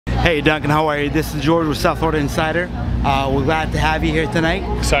Hey Duncan, how are you? This is George with South Florida Insider. We're glad to have you here tonight.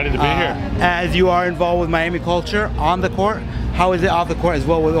 Excited to be here. As you are involved with Miami culture on the court, how is it off the court as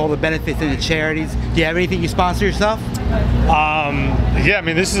well with all the benefits and the charities? Do you have anything you sponsor yourself? Yeah, I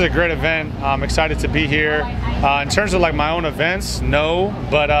mean, this is a great event. I'm excited to be here. In terms of like my own events, no,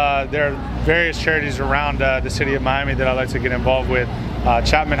 but there are various charities around the city of Miami that I like to get involved with.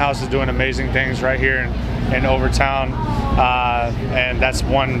 Chapman House is doing amazing things right here in Overtown, and that's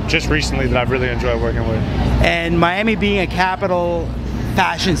one just recently that I've really enjoyed working with. And Miami being a capital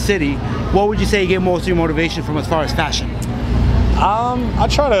fashion city, what would you say you get most of your motivation from as far as fashion? I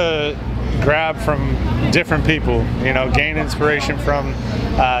try to grab from different people, you know, gain inspiration from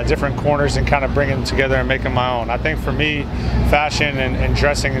different corners and kind of bring them together and make them my own. I think for me, fashion and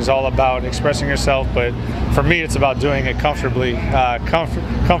dressing is all about expressing yourself, but for me it's about doing it comfortably.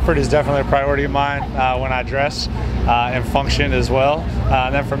 Comfort is definitely a priority of mine when I dress and function as well.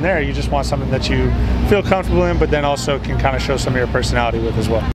 And then from there you just want something that you feel comfortable in, but then also can kind of show some of your personality with as well.